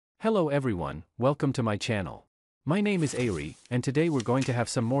Hello everyone, welcome to my channel. My name is Ari, and today we're going to have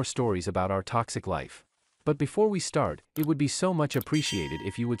some more stories about our toxic life. But before we start, it would be so much appreciated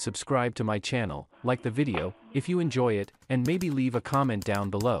if you would subscribe to my channel, like the video, if you enjoy it, and maybe leave a comment down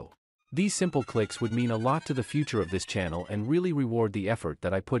below. These simple clicks would mean a lot to the future of this channel and really reward the effort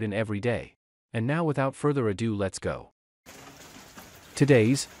that I put in every day. And now without further ado, let's go.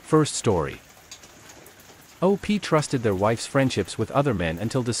 Today's first story. OP trusted their wife's friendships with other men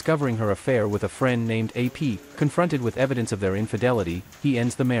until discovering her affair with a friend named AP. Confronted with evidence of their infidelity, he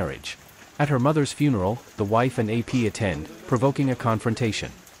ends the marriage. At her mother's funeral, the wife and AP attend, provoking a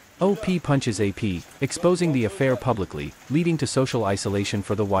confrontation. OP punches AP, exposing the affair publicly, leading to social isolation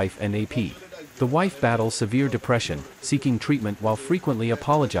for the wife and AP. The wife battles severe depression, seeking treatment while frequently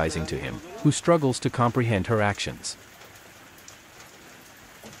apologizing to him, who struggles to comprehend her actions.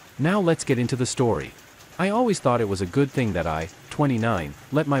 Now let's get into the story. I always thought it was a good thing that I, 29,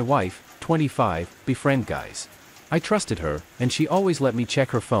 let my wife, 25, befriend guys. I trusted her, and she always let me check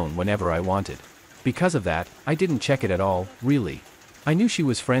her phone whenever I wanted. Because of that, I didn't check it at all, really. I knew she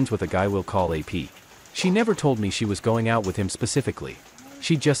was friends with a guy we'll call AP. She never told me she was going out with him specifically.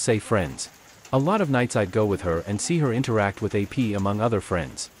 She'd just say friends. A lot of nights I'd go with her and see her interact with AP among other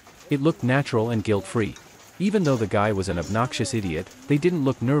friends. It looked natural and guilt-free. Even though the guy was an obnoxious idiot, they didn't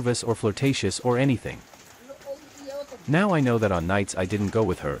look nervous or flirtatious or anything. Now I know that on nights I didn't go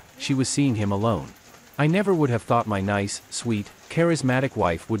with her, she was seeing him alone. I never would have thought my nice, sweet, charismatic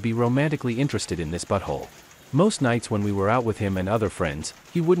wife would be romantically interested in this butthole. Most nights when we were out with him and other friends,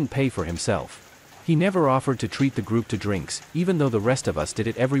 he wouldn't pay for himself. He never offered to treat the group to drinks, even though the rest of us did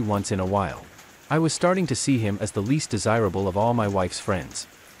it every once in a while. I was starting to see him as the least desirable of all my wife's friends.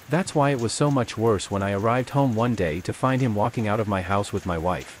 That's why it was so much worse when I arrived home one day to find him walking out of my house with my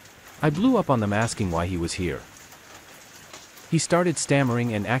wife. I blew up on them asking why he was here. He started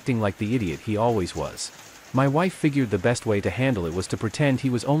stammering and acting like the idiot he always was. My wife figured the best way to handle it was to pretend he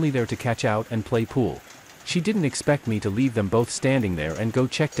was only there to catch out and play pool. She didn't expect me to leave them both standing there and go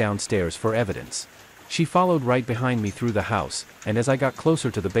check downstairs for evidence. She followed right behind me through the house, and as I got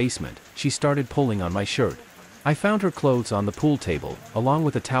closer to the basement, she started pulling on my shirt. I found her clothes on the pool table, along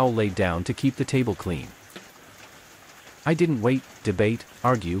with a towel laid down to keep the table clean. I didn't wait, debate,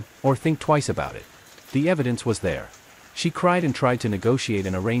 argue, or think twice about it. The evidence was there. She cried and tried to negotiate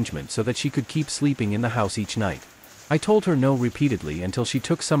an arrangement so that she could keep sleeping in the house each night. I told her no repeatedly until she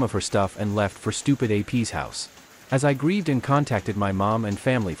took some of her stuff and left for stupid AP's house. As I grieved and contacted my mom and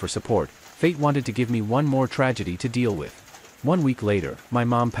family for support, fate wanted to give me one more tragedy to deal with. 1 week later, my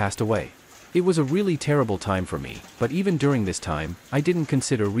mom passed away. It was a really terrible time for me, but even during this time, I didn't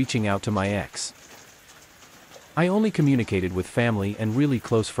consider reaching out to my ex. I only communicated with family and really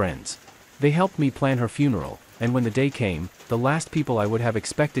close friends. They helped me plan her funeral, and when the day came, the last people I would have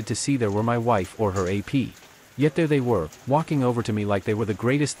expected to see there were my wife or her AP. Yet there they were, walking over to me like they were the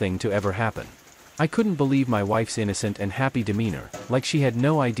greatest thing to ever happen. I couldn't believe my wife's innocent and happy demeanor, like she had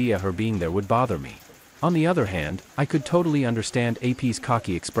no idea her being there would bother me. On the other hand, I could totally understand AP's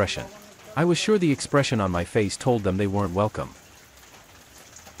cocky expression. I was sure the expression on my face told them they weren't welcome.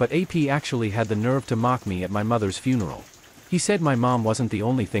 But AP actually had the nerve to mock me at my mother's funeral. He said my mom wasn't the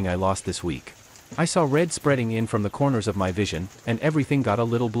only thing I lost this week. I saw red spreading in from the corners of my vision, and everything got a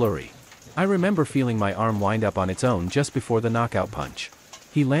little blurry. I remember feeling my arm wind up on its own just before the knockout punch.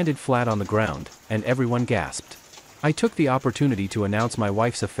 He landed flat on the ground, and everyone gasped. I took the opportunity to announce my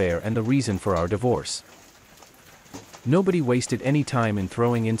wife's affair and the reason for our divorce. Nobody wasted any time in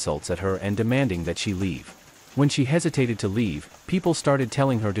throwing insults at her and demanding that she leave. When she hesitated to leave, people started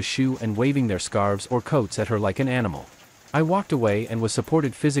telling her to shoo and waving their scarves or coats at her like an animal. I walked away and was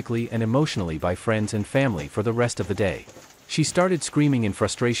supported physically and emotionally by friends and family for the rest of the day. She started screaming in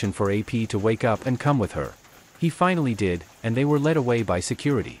frustration for AP to wake up and come with her. He finally did, and they were led away by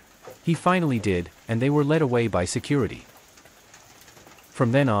security.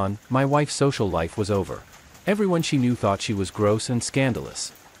 From then on, my wife's social life was over. Everyone she knew thought she was gross and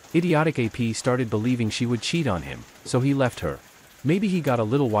scandalous. Idiotic AP started believing she would cheat on him, so he left her. Maybe he got a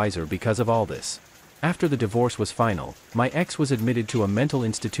little wiser because of all this. After the divorce was final, my ex was admitted to a mental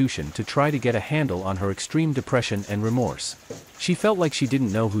institution to try to get a handle on her extreme depression and remorse. She felt like she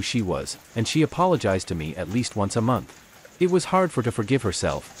didn't know who she was, and she apologized to me at least once a month. It was hard for her to forgive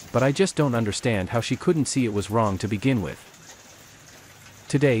herself, but I just don't understand how she couldn't see it was wrong to begin with.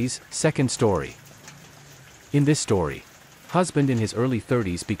 Today's second story. In this story, husband in his early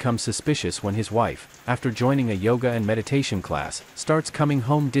 30s becomes suspicious when his wife, after joining a yoga and meditation class, starts coming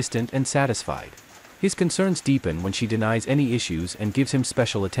home distant and satisfied. His concerns deepen when she denies any issues and gives him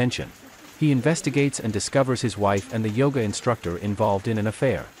special attention. He investigates and discovers his wife and the yoga instructor involved in an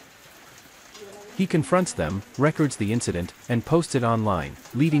affair. He confronts them, records the incident, and posts it online,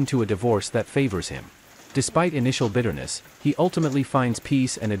 leading to a divorce that favors him. Despite initial bitterness, he ultimately finds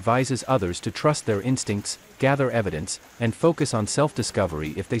peace and advises others to trust their instincts, gather evidence, and focus on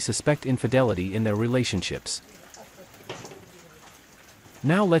self-discovery if they suspect infidelity in their relationships.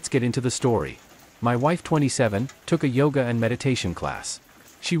 Now let's get into the story. My wife, 27, took a yoga and meditation class.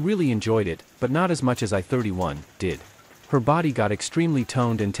 She really enjoyed it, but not as much as I, 31, did. Her body got extremely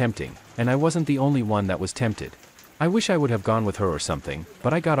toned and tempting, and I wasn't the only one that was tempted. I wish I would have gone with her or something,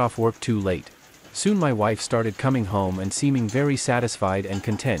 but I got off work too late. Soon my wife started coming home and seeming very satisfied and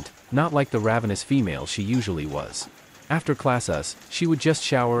content, not like the ravenous female she usually was. After class she would just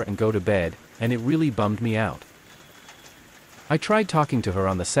shower and go to bed, and it really bummed me out. I tried talking to her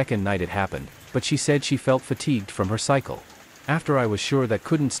on the second night it happened, but she said she felt fatigued from her cycle. After I was sure that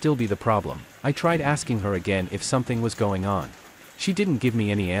couldn't still be the problem, I tried asking her again if something was going on. She didn't give me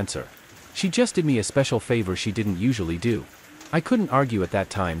any answer. She just did me a special favor she didn't usually do. I couldn't argue at that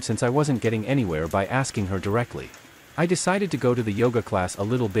time since I wasn't getting anywhere by asking her directly. I decided to go to the yoga class a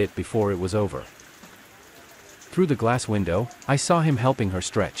little bit before it was over. Through the glass window, I saw him helping her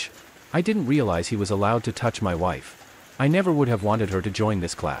stretch. I didn't realize he was allowed to touch my wife. I never would have wanted her to join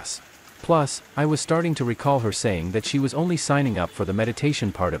this class. Plus, I was starting to recall her saying that she was only signing up for the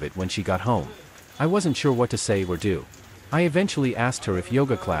meditation part of it when she got home. I wasn't sure what to say or do. I eventually asked her if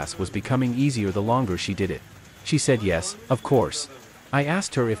yoga class was becoming easier the longer she did it. She said yes, of course. I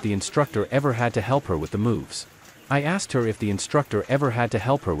asked her if the instructor ever had to help her with the moves.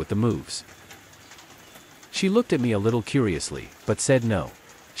 She looked at me a little curiously, but said no.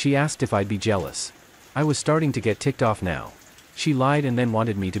 She asked if I'd be jealous. I was starting to get ticked off now. She lied and then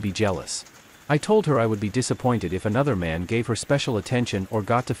wanted me to be jealous. I told her I would be disappointed if another man gave her special attention or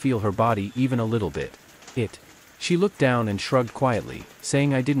got to feel her body even a little bit. She looked down and shrugged quietly,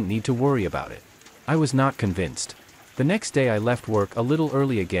 saying I didn't need to worry about it. I was not convinced. The next day I left work a little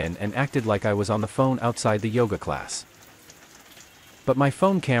early again and acted like I was on the phone outside the yoga class. But my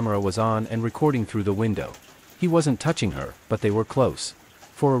phone camera was on and recording through the window. He wasn't touching her, but they were close.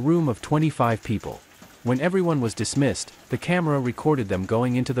 For a room of 25 people. When everyone was dismissed, the camera recorded them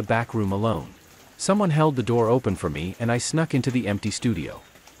going into the back room alone. Someone held the door open for me and I snuck into the empty studio.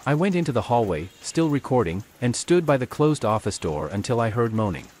 I went into the hallway, still recording, and stood by the closed office door until I heard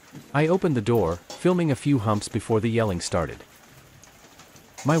moaning. I opened the door, filming a few humps before the yelling started.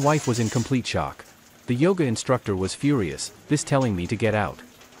 My wife was in complete shock. The yoga instructor was furious, this telling me to get out.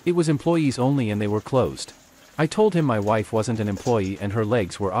 It was employees only and they were closed. I told him my wife wasn't an employee and her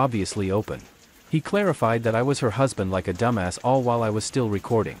legs were obviously open. He clarified that I was her husband like a dumbass all while I was still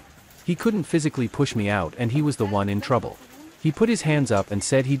recording. He couldn't physically push me out and he was the one in trouble. He put his hands up and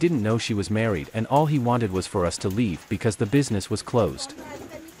said he didn't know she was married and all he wanted was for us to leave because the business was closed.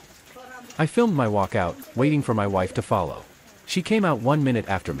 I filmed my walk out, waiting for my wife to follow. She came out 1 minute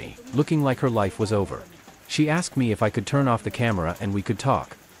after me, looking like her life was over. She asked me if I could turn off the camera and we could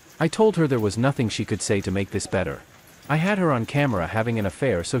talk. I told her there was nothing she could say to make this better. I had her on camera having an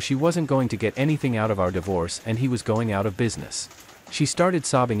affair so she wasn't going to get anything out of our divorce and he was going out of business. She started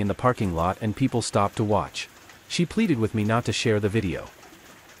sobbing in the parking lot and people stopped to watch. She pleaded with me not to share the video.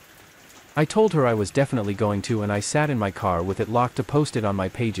 I told her I was definitely going to and I sat in my car with it locked to post it on my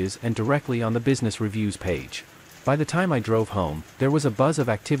pages and directly on the business reviews page. By the time I drove home, there was a buzz of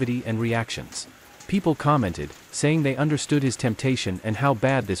activity and reactions. People commented, saying they understood his temptation and how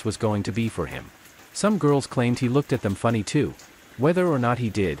bad this was going to be for him. Some girls claimed he looked at them funny too. Whether or not he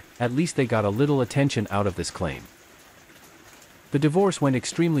did, at least they got a little attention out of this claim. The divorce went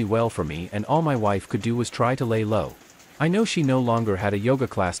extremely well for me and all my wife could do was try to lay low. I know she no longer had a yoga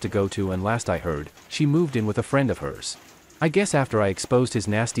class to go to and last I heard, she moved in with a friend of hers. I guess after I exposed his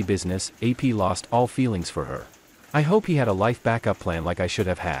nasty business, AP lost all feelings for her. I hope he had a life backup plan like I should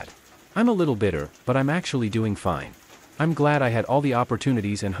have had. I'm a little bitter, but I'm actually doing fine. I'm glad I had all the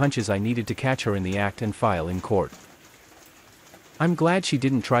opportunities and hunches I needed to catch her in the act and file in court. I'm glad she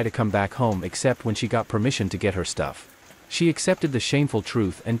didn't try to come back home except when she got permission to get her stuff. She accepted the shameful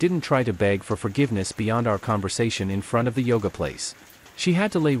truth and didn't try to beg for forgiveness beyond our conversation in front of the yoga place. She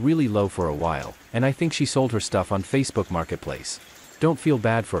had to lay really low for a while, and I think she sold her stuff on Facebook Marketplace. Don't feel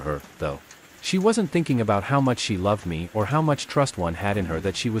bad for her, though. She wasn't thinking about how much she loved me or how much trust one had in her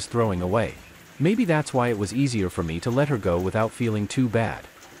that she was throwing away. Maybe that's why it was easier for me to let her go without feeling too bad.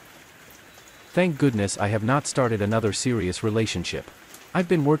 Thank goodness I have not started another serious relationship. I've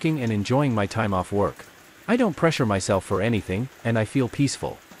been working and enjoying my time off work. I don't pressure myself for anything, and I feel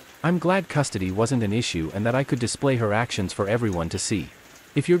peaceful. I'm glad custody wasn't an issue and that I could display her actions for everyone to see.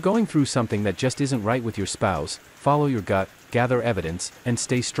 If you're going through something that just isn't right with your spouse, follow your gut, gather evidence, and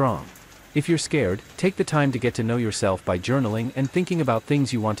stay strong. If you're scared, take the time to get to know yourself by journaling and thinking about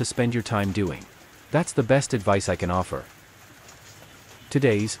things you want to spend your time doing. That's the best advice I can offer.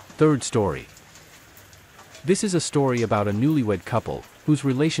 Today's third story. This is a story about a newlywed couple whose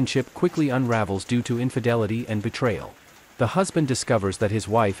relationship quickly unravels due to infidelity and betrayal. The husband discovers that his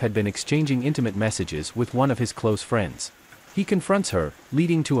wife had been exchanging intimate messages with one of his close friends. He confronts her,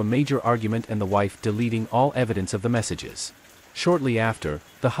 leading to a major argument and the wife deleting all evidence of the messages. Shortly after,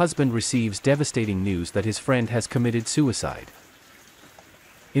 the husband receives devastating news that his friend has committed suicide.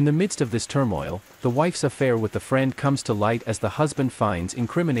 In the midst of this turmoil, the wife's affair with the friend comes to light as the husband finds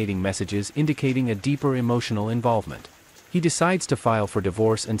incriminating messages indicating a deeper emotional involvement. He decides to file for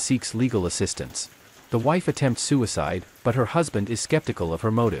divorce and seeks legal assistance. The wife attempts suicide, but her husband is skeptical of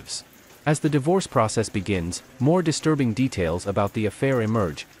her motives. As the divorce process begins, more disturbing details about the affair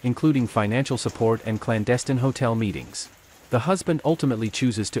emerge, including financial support and clandestine hotel meetings. The husband ultimately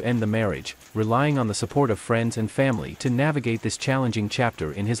chooses to end the marriage, relying on the support of friends and family to navigate this challenging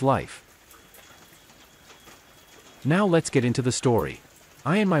chapter in his life. Now let's get into the story.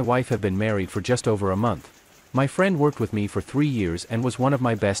 I and my wife have been married for just over a month. My friend worked with me for 3 years and was one of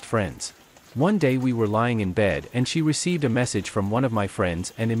my best friends. One day we were lying in bed and she received a message from one of my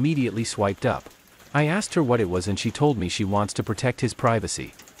friends and immediately swiped up. I asked her what it was and she told me she wants to protect his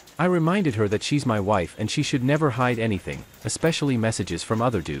privacy. I reminded her that she's my wife and she should never hide anything, especially messages from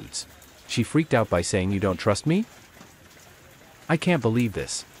other dudes. She freaked out by saying, "You don't trust me? I can't believe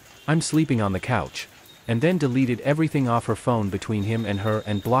this. I'm sleeping on the couch." And then deleted everything off her phone between him and her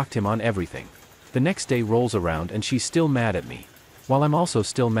and blocked him on everything. The next day rolls around and she's still mad at me, while I'm also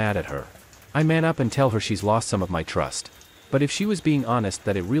still mad at her. I man up and tell her she's lost some of my trust. But if she was being honest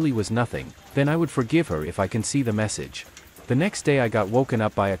that it really was nothing, then I would forgive her if I can see the message. The next day I got woken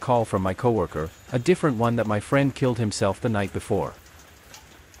up by a call from my coworker, a different one that my friend killed himself the night before.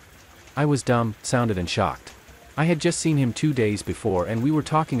 I was dumb, sounded and shocked. I had just seen him 2 days before and we were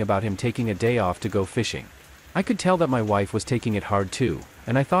talking about him taking a day off to go fishing. I could tell that my wife was taking it hard too,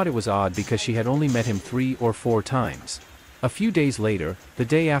 and I thought it was odd because she had only met him 3 or 4 times. A few days later, the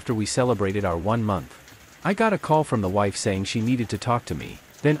day after we celebrated our 1 month, I got a call from the wife saying she needed to talk to me,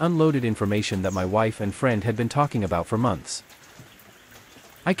 then unloaded information that my wife and friend had been talking about for months.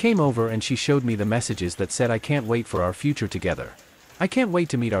 I came over and she showed me the messages that said, "I can't wait for our future together. I can't wait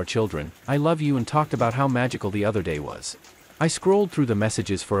to meet our children, I love you," and talked about how magical the other day was. I scrolled through the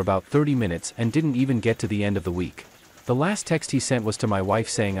messages for about 30 minutes and didn't even get to the end of the week. The last text he sent was to my wife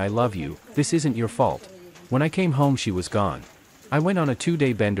saying, "I love you, this isn't your fault." When I came home she was gone. I went on a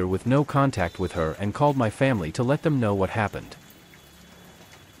 2-day bender with no contact with her and called my family to let them know what happened.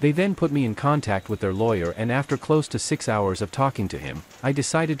 They then put me in contact with their lawyer and after close to 6 hours of talking to him, I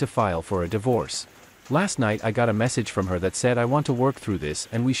decided to file for a divorce. Last night I got a message from her that said I want to work through this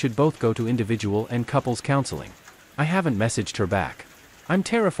and we should both go to individual and couples counseling. I haven't messaged her back. I'm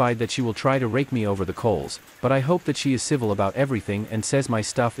terrified that she will try to rake me over the coals, but I hope that she is civil about everything and says my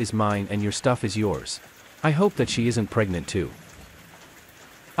stuff is mine and your stuff is yours. I hope that she isn't pregnant too.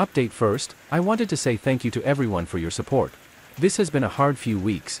 Update first, I wanted to say thank you to everyone for your support. This has been a hard few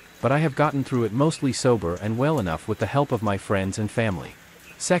weeks, but I have gotten through it mostly sober and well enough with the help of my friends and family.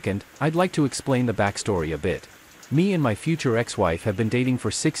 Second, I'd like to explain the backstory a bit. Me and my future ex-wife have been dating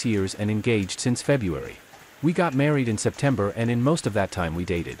for 6 years and engaged since February. We got married in September and in most of that time we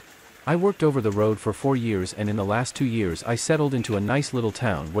dated. I worked over the road for 4 years and in the last 2 years I settled into a nice little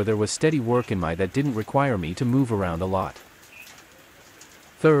town where there was steady work in my that didn't require me to move around a lot.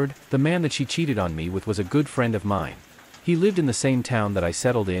 Third, the man that she cheated on me with was a good friend of mine. He lived in the same town that I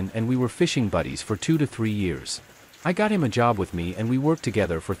settled in and we were fishing buddies for 2 to 3 years. I got him a job with me and we worked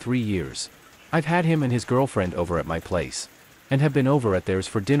together for 3 years. I've had him and his girlfriend over at my place, and have been over at theirs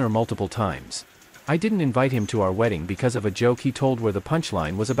for dinner multiple times. I didn't invite him to our wedding because of a joke he told where the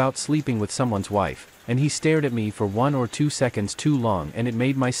punchline was about sleeping with someone's wife, and he stared at me for 1 or 2 seconds too long and it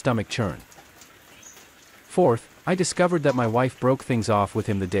made my stomach churn. Fourth, I discovered that my wife broke things off with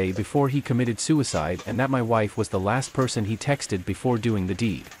him the day before he committed suicide and that my wife was the last person he texted before doing the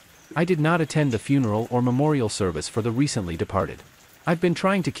deed. I did not attend the funeral or memorial service for the recently departed. I've been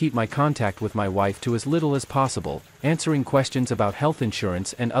trying to keep my contact with my wife to as little as possible, answering questions about health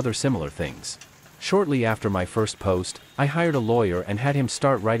insurance and other similar things. Shortly after my first post, I hired a lawyer and had him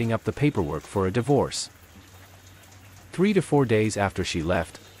start writing up the paperwork for a divorce. 3 to 4 days after she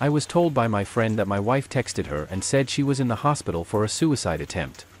left, I was told by my friend that my wife texted her and said she was in the hospital for a suicide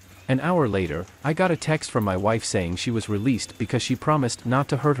attempt. An hour later, I got a text from my wife saying she was released because she promised not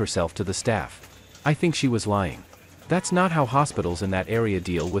to hurt herself to the staff. I think she was lying. That's not how hospitals in that area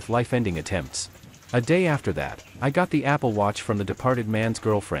deal with life-ending attempts. A day after that, I got the Apple Watch from the departed man's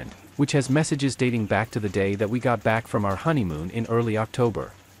girlfriend, which has messages dating back to the day that we got back from our honeymoon in early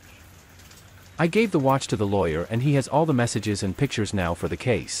October. I gave the watch to the lawyer and he has all the messages and pictures now for the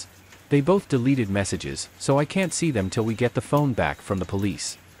case. They both deleted messages, so I can't see them till we get the phone back from the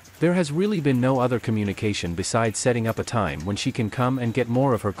police. There has really been no other communication besides setting up a time when she can come and get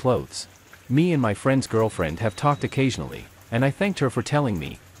more of her clothes. Me and my friend's girlfriend have talked occasionally, and I thanked her for telling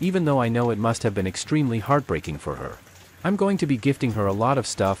me, even though I know it must have been extremely heartbreaking for her. I'm going to be gifting her a lot of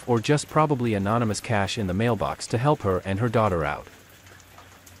stuff or just probably anonymous cash in the mailbox to help her and her daughter out.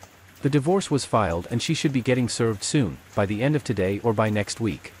 The divorce was filed and she should be getting served soon, by the end of today or by next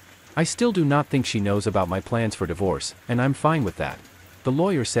week. I still do not think she knows about my plans for divorce, and I'm fine with that. The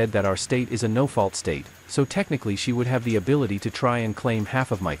lawyer said that our state is a no-fault state, so technically she would have the ability to try and claim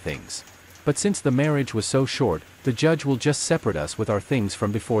half of my things. But since the marriage was so short, the judge will just separate us with our things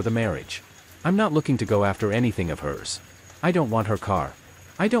from before the marriage. I'm not looking to go after anything of hers. I don't want her car.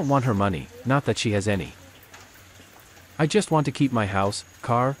 I don't want her money, not that she has any. I just want to keep my house,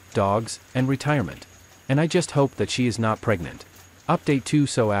 car, dogs, and retirement. And I just hope that she is not pregnant. Update 2.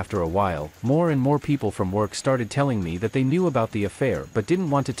 So after a while, more and more people from work started telling me that they knew about the affair but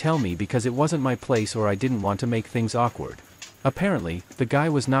didn't want to tell me because it wasn't my place or I didn't want to make things awkward. Apparently, the guy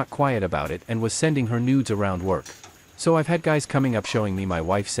was not quiet about it and was sending her nudes around work. So I've had guys coming up showing me my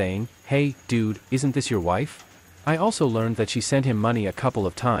wife saying, "Hey, dude, isn't this your wife?" I also learned that she sent him money a couple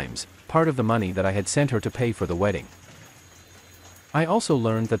of times, part of the money that I had sent her to pay for the wedding. I also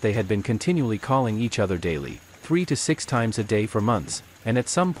learned that they had been continually calling each other daily, 3 to 6 times a day for months, and at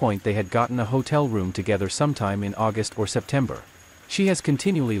some point they had gotten a hotel room together sometime in August or September. She has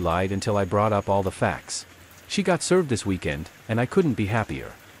continually lied until I brought up all the facts. She got served this weekend, and I couldn't be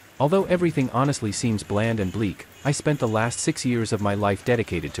happier. Although everything honestly seems bland and bleak, I spent the last 6 years of my life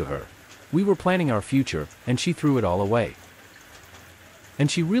dedicated to her. We were planning our future, and she threw it all away.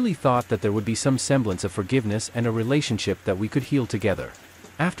 And she really thought that there would be some semblance of forgiveness and a relationship that we could heal together.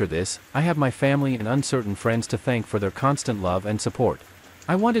 After this, I have my family and uncertain friends to thank for their constant love and support.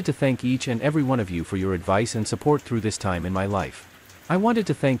 I wanted to thank each and every one of you for your advice and support through this time in my life. I wanted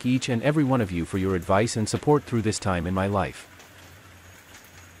to thank each and every one of you for your advice and support through this time in my life.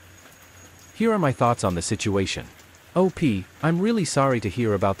 Here are my thoughts on the situation. OP, I'm really sorry to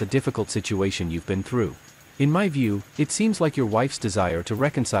hear about the difficult situation you've been through. In my view, it seems like your wife's desire to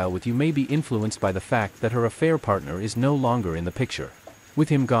reconcile with you may be influenced by the fact that her affair partner is no longer in the picture. With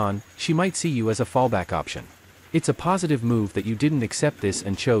him gone, she might see you as a fallback option. It's a positive move that you didn't accept this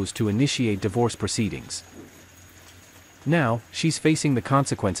and chose to initiate divorce proceedings. Now, she's facing the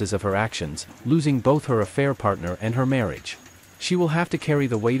consequences of her actions, losing both her affair partner and her marriage. She will have to carry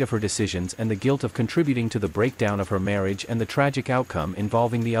the weight of her decisions and the guilt of contributing to the breakdown of her marriage and the tragic outcome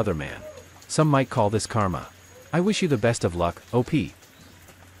involving the other man. Some might call this karma. I wish you the best of luck, OP.